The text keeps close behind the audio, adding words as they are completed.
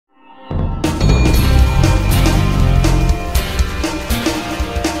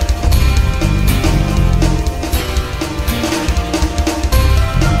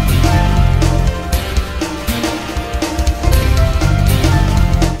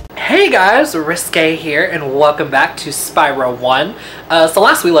Hey guys, Risque here, and welcome back to Spyro 1. So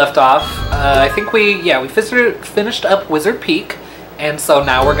last we left off, I think we finished up Wizard Peak, and so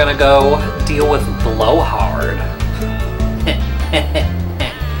now we're gonna go deal with Blowhard.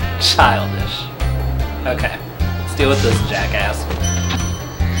 Childish. Okay, let's deal with this jackass.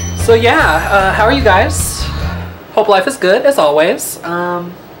 So yeah, how are you guys? Hope life is good, as always.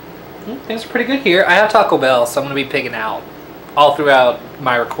 Things are pretty good here. I have Taco Bell, so I'm gonna be pigging out all throughout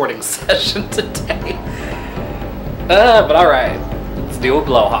my recording session today. But alright, let's deal with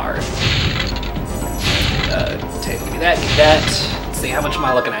Blowhard. Take that, get that. Let's see, how much am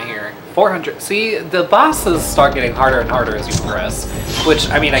I looking at here? 400. See, the bosses start getting harder and harder as you progress, which,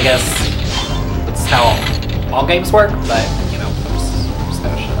 I mean, I guess that's how all games work, but, you know, I'm just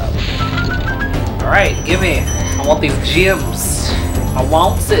gonna shut up. Alright, give me. I want these gems. I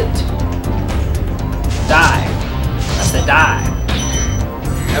want it. Die. I said die.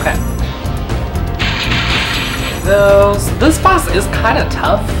 Okay. This boss is kind of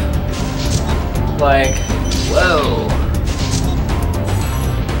tough. Like, whoa.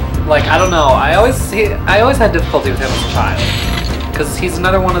 Like, I don't know. I always had difficulty with him as a child, because he's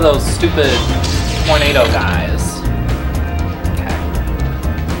another one of those stupid tornado guys. Okay.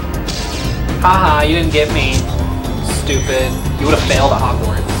 Haha, you didn't get me. Stupid. You would have failed at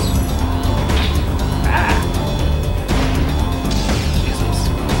Hogwarts.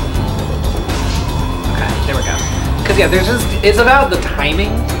 There we go. Because yeah, it's about the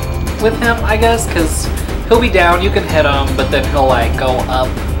timing with him, I guess, because he'll be down, you can hit him, but then he'll like go up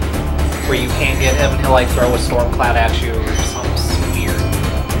where you can't get him, and he'll like throw a storm cloud at you or something weird.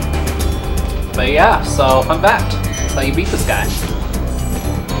 But yeah, so fun fact. That's how you beat this guy.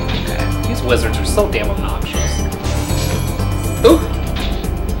 Okay. These wizards are so damn obnoxious. Ooh!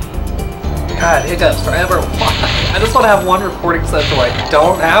 God, hiccups forever. Why? I just want to have one recording session where I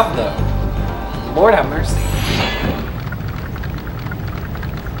don't have them. Lord have mercy.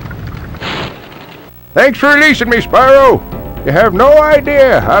 Thanks for releasing me, Spyro. You have no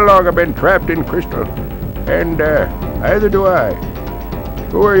idea how long I've been trapped in crystal. And, neither do I.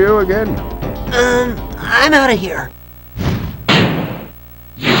 Who are you again? I'm out of here.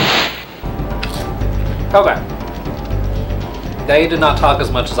 Okay. They did not talk as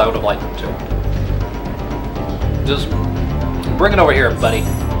much as I would have liked them to. Just bring it over here, buddy.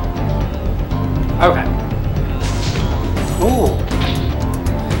 Okay. Ooh.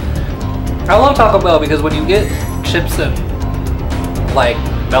 I love Taco Bell because when you get chips and like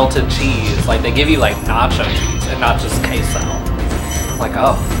melted cheese, like they give you like nacho cheese and not just queso. I'm like,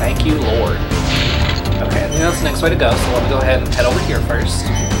 oh, thank you, Lord. Okay, I think that's the next way to go, so let me go ahead and head over here first.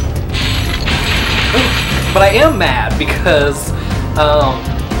 Ooh. But I am mad because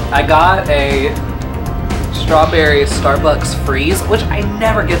I got a strawberry Starbucks freeze, which I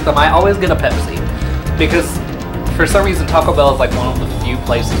never get them. I always get a Pepsi. Because for some reason Taco Bell is like one of the few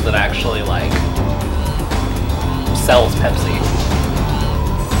places that actually like sells Pepsi.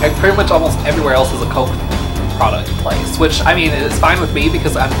 Like pretty much almost everywhere else is a Coke product place, which I mean is fine with me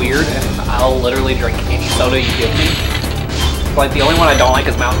because I'm weird and I'll literally drink any soda you give me. Like the only one I don't like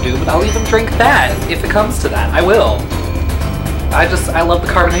is Mountain Dew, but I'll even drink that if it comes to that. I will. I love the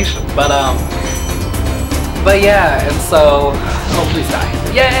carbonation, but yeah, and so oh please die.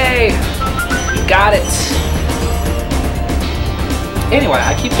 Yay! Got it! Anyway,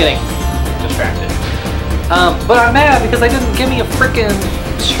 I keep getting distracted. But I'm mad because they didn't give me a freaking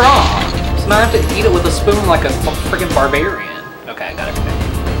straw. So now I have to eat it with a spoon like a freaking barbarian. Okay, I got everything.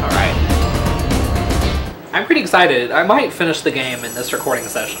 Alright. I'm pretty excited. I might finish the game in this recording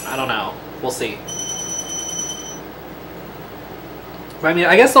session. I don't know. We'll see. But I mean,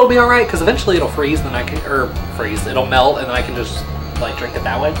 I guess it'll be alright because eventually it'll freeze and then I can, it'll melt and then I can just like drink it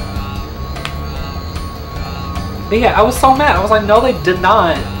that way. But yeah, I was so mad. I was like, no, they did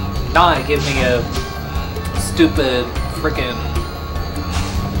not give me a stupid freaking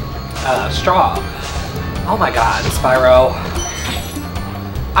straw. Oh my god, Spyro.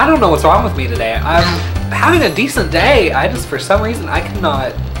 I don't know what's wrong with me today. I'm having a decent day. I just, for some reason, I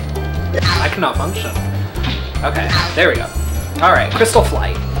cannot function. Okay, there we go. Alright, Crystal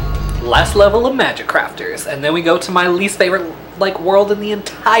Flight. Last level of Magic Crafters. And then we go to my least favorite, like, world in the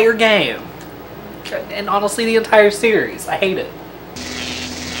entire game. And honestly, the entire series. I hate it.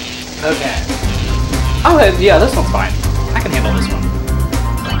 Okay. Oh, yeah, this one's fine. I can handle this one.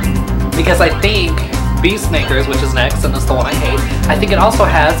 Because I think Beastmakers, which is next, and that's the one I hate, I think it also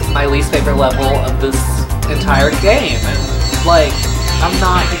has my least favorite level of this entire game. And, like, I'm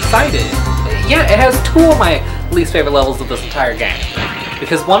not excited. Yeah, it has two of my least favorite levels of this entire game.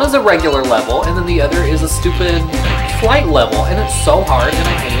 Because one is a regular level, and then the other is a stupid flight level, and it's so hard, and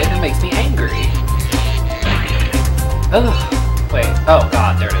I hate it, and it makes me angry. Ugh. Wait, oh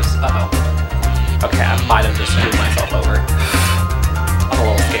god, there it is. Uh-oh. Okay, I might have just screwed myself over. I'm a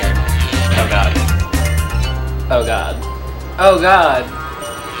little scared. Oh god. Oh god. Oh god.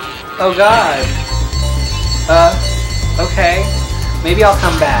 Oh god. Okay. Maybe I'll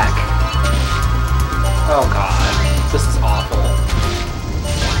come back. Oh god. This is awful.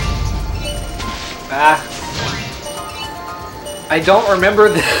 Ah. I don't remember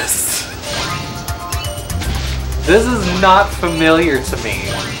this. This is not familiar to me.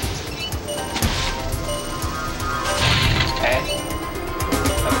 Okay.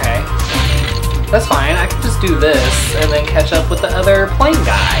 Okay. That's fine. I can just do this and then catch up with the other plane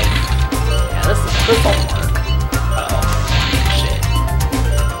guy. Yeah, this won't work. Uh-oh. Shit.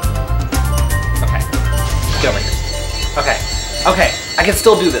 Okay. Get over here. Okay. Okay. I can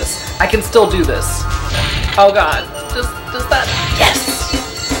still do this. I can still do this. Oh god. Just that. Yes!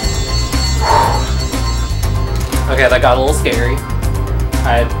 Okay, that got a little scary.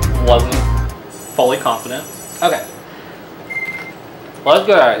 I wasn't fully confident. Okay. Let's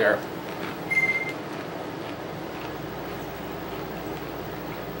get out of here.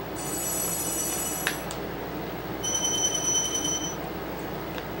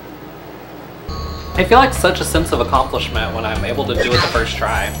 I feel like such a sense of accomplishment when I'm able to do it the first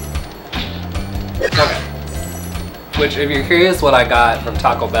try. Okay. Which, if you're curious what I got from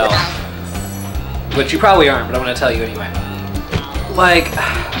Taco Bell, which you probably aren't, but I'm gonna tell you anyway. Like,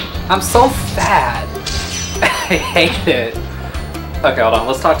 I'm so fat. I hate it. Okay, hold on.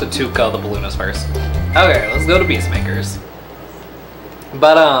 Let's talk to Tuco, the balloonist, first. Okay, let's go to Beastmakers.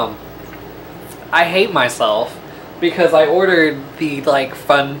 But, I hate myself because I ordered the, like,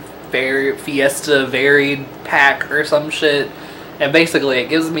 fun Fiesta varied pack or some shit, and basically it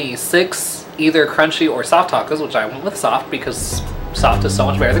gives me 6 either crunchy or soft tacos, which I went with soft because soft is so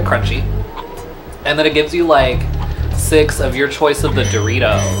much better than crunchy, and then it gives you like 6 of your choice of the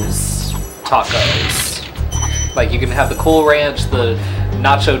Doritos tacos. Like you can have the Cool Ranch, the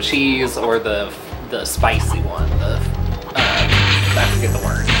nacho cheese, or the spicy one, I forget the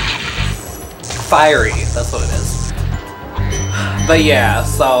word, fiery, that's what it is. But yeah,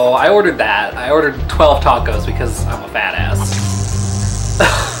 so I ordered that. I ordered 12 tacos because I'm a fat ass.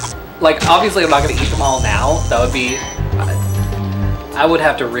 Like, obviously I'm not going to eat them all now. That would be... I would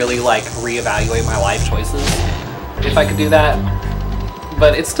have to really, like, reevaluate my life choices if I could do that.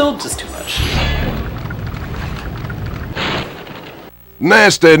 But it's still just too much.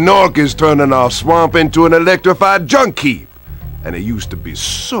 Nasty Nork is turning our swamp into an electrified junk heap. And it used to be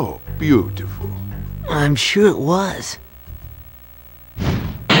so beautiful. I'm sure it was.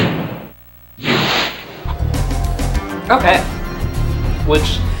 Okay.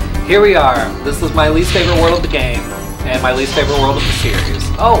 Which, here we are. This is my least favorite world of the game, and my least favorite world of the series.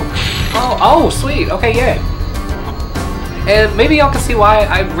 Oh, sweet. Okay, yay. And maybe y'all can see why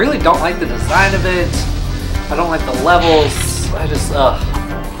I really don't like the design of it. I don't like the levels. I just,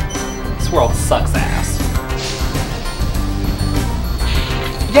 this world sucks ass.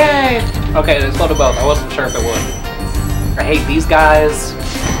 Yay! Okay, it exploded both. I wasn't sure if it would. I hate these guys.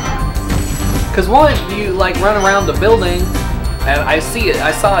 Cause one, you like run around the building, and I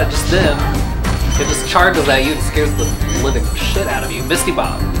saw it just then. It just charges at you and scares the living shit out of you. Misty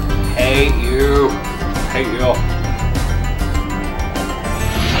Bob. Hate you. Hate you.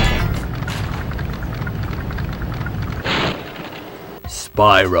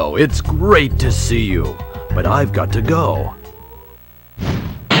 Spyro, it's great to see you, but I've got to go.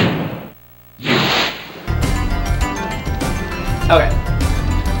 Okay.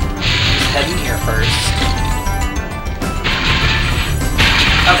 Heading here first.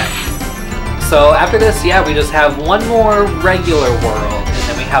 Okay. So after this, yeah, we just have one more regular world, and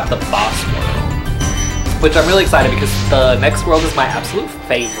then we have the boss world. Which I'm really excited because the next world is my absolute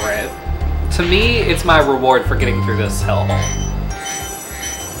favorite. To me, it's my reward for getting through this hellhole.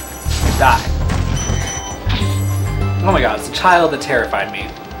 Die. Oh my god, it's a child that terrified me.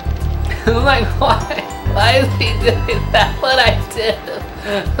 Like, why? Why is he doing that? What I did?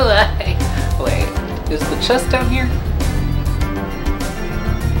 Like, wait, is the chest down here?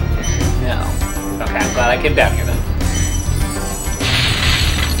 No. Okay, I'm glad I came down here then.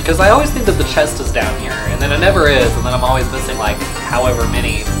 Because I always think that the chest is down here, and then it never is, and then I'm always missing like however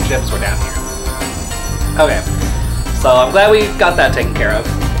many gems were down here. Okay, so I'm glad we got that taken care of.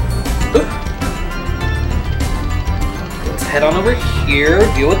 Ooh. Let's head on over here,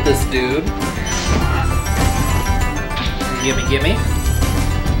 deal with this dude. Gimme.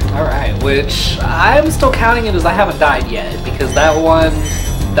 Alright, which I'm still counting it as I haven't died yet, because that one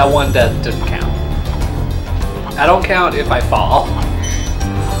death didn't count. I don't count if I fall.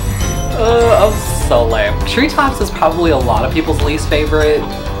 I'm so lame. Treetops is probably a lot of people's least favorite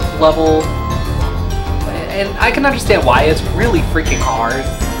level. And I can understand why. It's really freaking hard.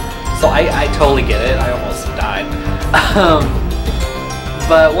 So I totally get it. I almost died.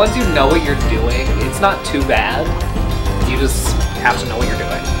 But once you know what you're doing, it's not too bad. You just have to know what you're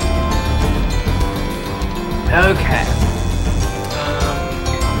doing. Okay.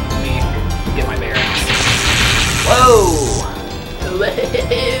 Let me get my bearings. Whoa!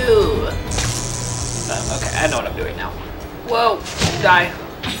 Whoa! Okay, I know what I'm doing now. Whoa! Die.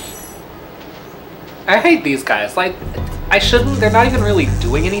 I hate these guys. Like, I shouldn't. They're not even really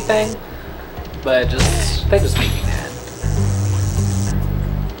doing anything. But they just make me mad.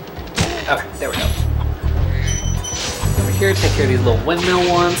 Okay, there we go. Over here, take care of these little windmill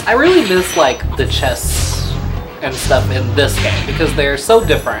ones. I really miss, like, the chests and stuff in this game because they're so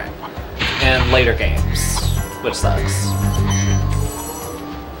different in later games, which sucks.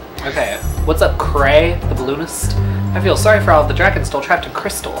 Okay, what's up, Cray, the balloonist? I feel sorry for all of the dragons still trapped in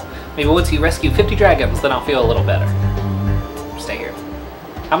Crystal. Maybe once you rescue 50 dragons, then I'll feel a little better. Stay here.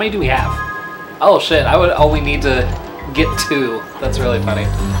 How many do we have? Oh shit, I would only need to get 2. That's really funny.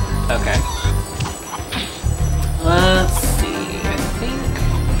 Okay. Let's see,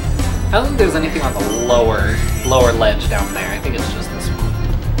 I don't think there's anything on the lower ledge down there. I think it's just this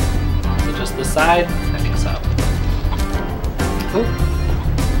one. Is it just this side? I think so. Ooh.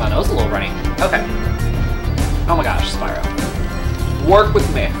 My nose is a little runny. Okay. Oh my gosh, Spyro. Work with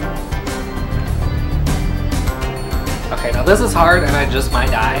me. Okay, now this is hard and I just might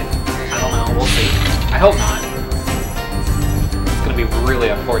die. I don't know, we'll see. I hope not. It's gonna be really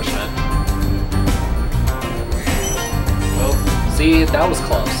unfortunate. Oh, see, that was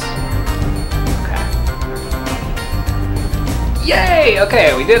close. Okay. Yay!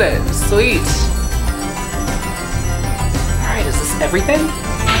 Okay, we did it. Sweet. Alright, is this everything?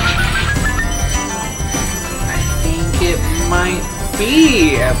 It might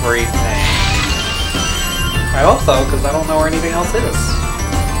be everything. I hope so, because I don't know where anything else is.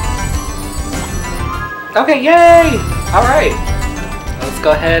 Okay, yay! Alright. Let's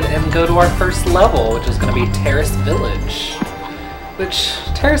go ahead and go to our first level, which is going to be Terrace Village. Which,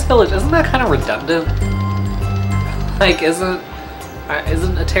 Terrace Village, isn't that kind of redundant? Like, isn't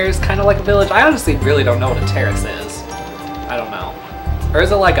a terrace kind of like a village? I honestly really don't know what a terrace is. I don't know. Or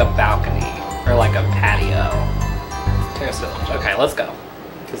is it like a balcony? Or like a patio? Terrace Village. Okay, let's go.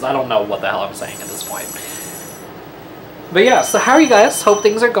 Because I don't know what the hell I'm saying at this point. But yeah, so how are you guys? Hope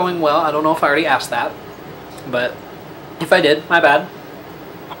things are going well. I don't know if I already asked that. But if I did, my bad.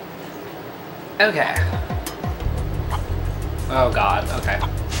 Okay. Oh god, okay.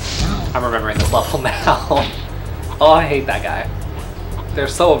 I'm remembering this level now. Oh, I hate that guy. They're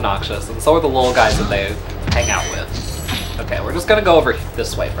so obnoxious, and so are the little guys that they hang out with. Okay, we're just gonna go over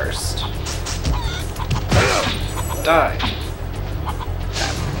this way first. Die.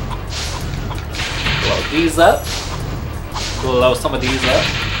 Okay. Blow these up. Blow some of these up.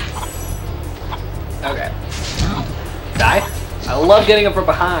 Okay. Die. I love getting them from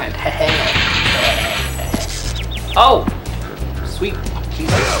behind. Oh! Sweet.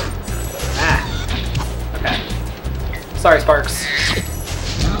 Jesus. Ah. Okay. Sorry, Sparks.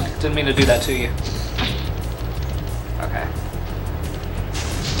 Didn't mean to do that to you. Okay.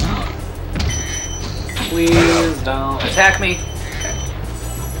 Please don't attack me. Okay.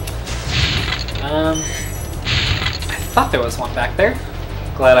 I thought there was one back there.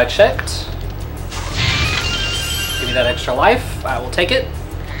 Glad I checked. Give me that extra life. I will take it.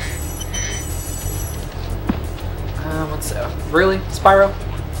 Let's see. Really? Spyro?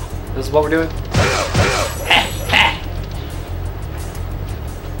 This is what we're doing?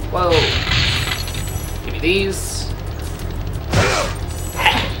 Whoa. Give me these.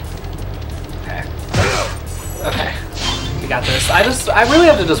 Okay. Okay. We got this. I really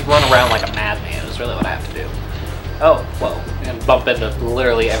have to just run around like a madman is really what I have to do. Oh, whoa. And bump into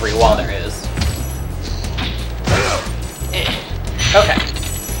literally every wall there is. Okay.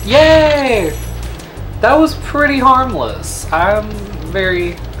 Yay! That was pretty harmless. I'm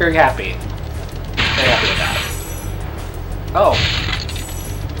very, very happy. Very happy with that. Oh.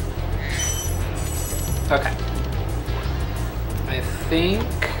 Okay. I think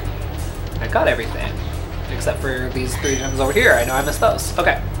I got everything. Except for these 3 gems over here. I know I missed those.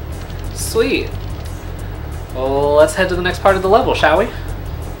 Okay. Sweet. Well, let's head to the next part of the level, shall we?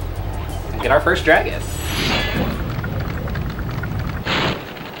 And get our first dragon.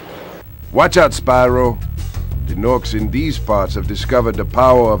 Watch out, Spyro. The Norks in these parts have discovered the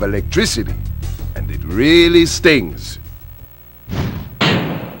power of electricity, and it really stings.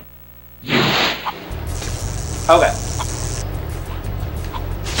 Okay.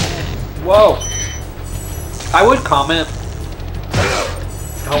 Whoa. I would comment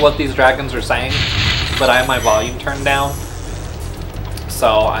on what these dragons are saying, but I have my volume turned down,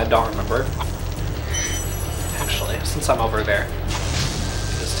 so I don't remember. Actually, since I'm over there,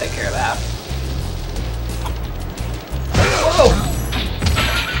 just take care of that. Whoa!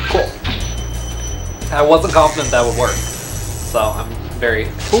 Cool. I wasn't confident that would work, so I'm very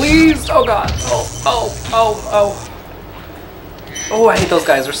pleased. Oh god. Oh, oh, oh, oh. Oh, I hate those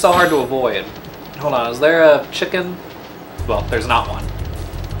guys. They're so hard to avoid. Hold on, is there a chicken? Well, there's not one.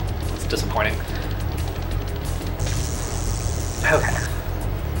 It's disappointing. Okay.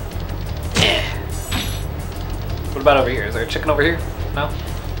 What about over here? Is there a chicken over here? No?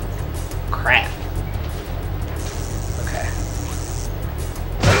 Crap. Okay.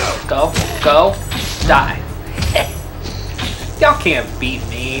 Go. Go. Die. Y'all can't beat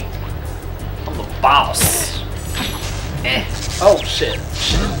me. I'm the boss. Oh, shit.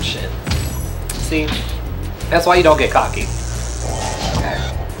 Shit. Shit. See? That's why you don't get cocky. Okay.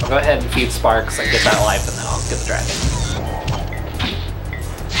 I'll go ahead and feed Sparks and get that life, and then I'll get the dragon.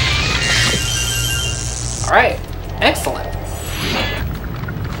 Alright. Excellent.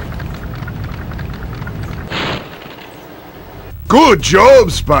 Good job,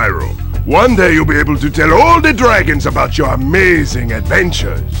 Spyro. One day you'll be able to tell all the dragons about your amazing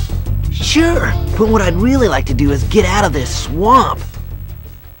adventures. Sure, but what I'd really like to do is get out of this swamp.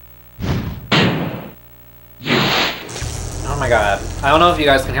 Oh my god. I don't know if you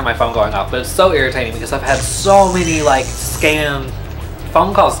guys can hear my phone going off, but it's so irritating because I've had so many, like, scam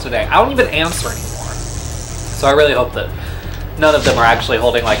phone calls today. I don't even answer anymore. So I really hope that none of them are actually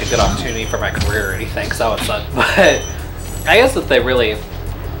holding, like, a good opportunity for my career or anything, because that would suck. But I guess if they really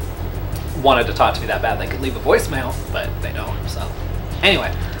wanted to talk to me that bad, they could leave a voicemail, but they don't, so.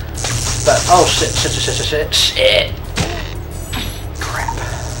 Anyway. But, oh shit. Crap.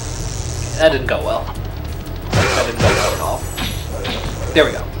 That didn't go well. That didn't go well at all. There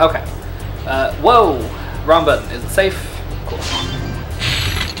we go. Okay. Whoa! Wrong button. Is it safe? Cool.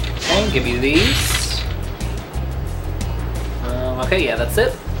 Okay, give me these. Okay, yeah, that's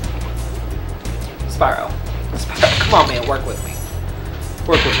it. Spyro. Spyro, come on, man, work with me.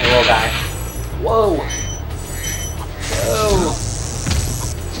 Work with me, little guy. Whoa! Whoa!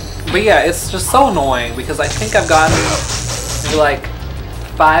 But yeah, it's just so annoying because I think I've gotten maybe like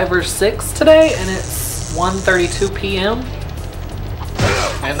 5 or 6 today, and it's 1:32 p.m.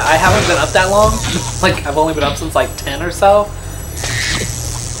 And I haven't been up that long. Like, I've only been up since like 10 or so.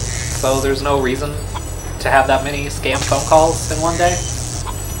 So there's no reason to have that many scam phone calls in one day.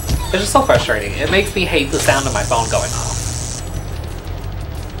 It's just so frustrating. It makes me hate the sound of my phone going off.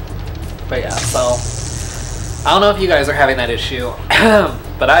 But yeah, so I don't know if you guys are having that issue,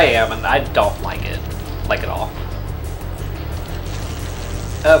 but I am, and I don't like it, like at all.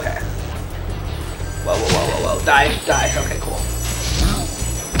 Okay. Whoa, whoa, whoa, whoa, whoa. Die, die. Okay, cool.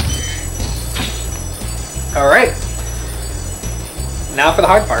 Alright. Now for the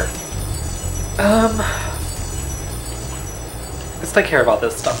hard part. Let's take care of all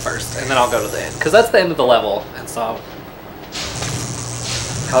this stuff first, and then I'll go to the end, because that's the end of the level, and so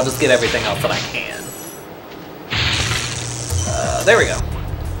I'll just get everything else that I can. There we go.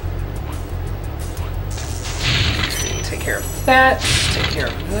 Let's see, take care of that, take care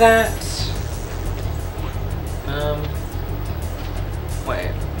of that.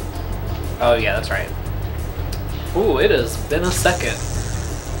 Wait. Oh yeah, that's right. Ooh, it has been a second.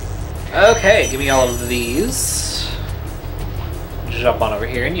 Okay, give me all of these. Jump on over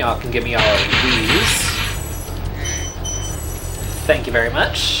here and y'all can give me all of these. Thank you very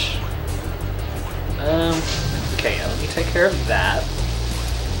much. Okay, yeah, let me take care of that.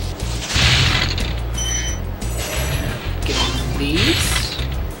 And give me these.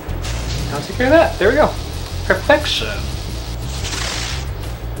 I'll take care of that. There we go. Perfection.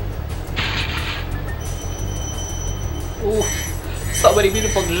 Ooh, so many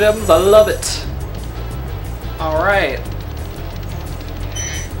beautiful gems. I love it. Alright.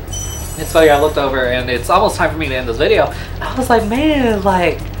 It's funny, I looked over and it's almost time for me to end this video. I was like, man,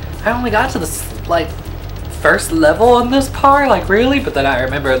 like, I only got to this, like, first level on this part, like, really? But then I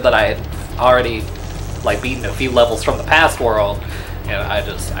remembered that I had already, like, beaten a few levels from the past world, and I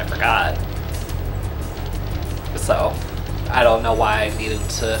forgot. So, I don't know why I needed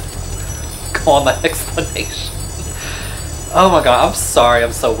to go on that explanation. Oh my god, I'm sorry,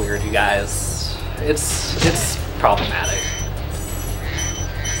 I'm so weird, you guys. It's problematic.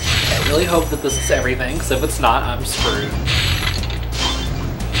 I really hope that this is everything, because if it's not, I'm screwed.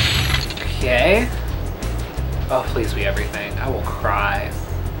 Okay. Oh, please be everything. I will cry.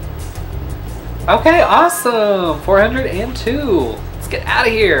 Okay, awesome. 402. Let's get out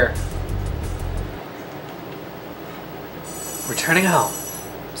of here. Returning home.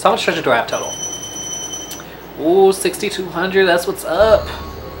 So how much treasure do I have total? Ooh, 6,200. That's what's up.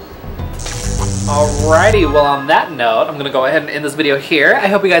 Alrighty, well on that note, I'm going to go ahead and end this video here. I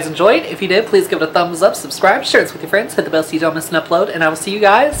hope you guys enjoyed. If you did, please give it a thumbs up, subscribe, share this with your friends, hit the bell so you don't miss an upload, and I will see you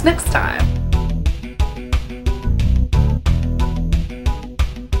guys next time.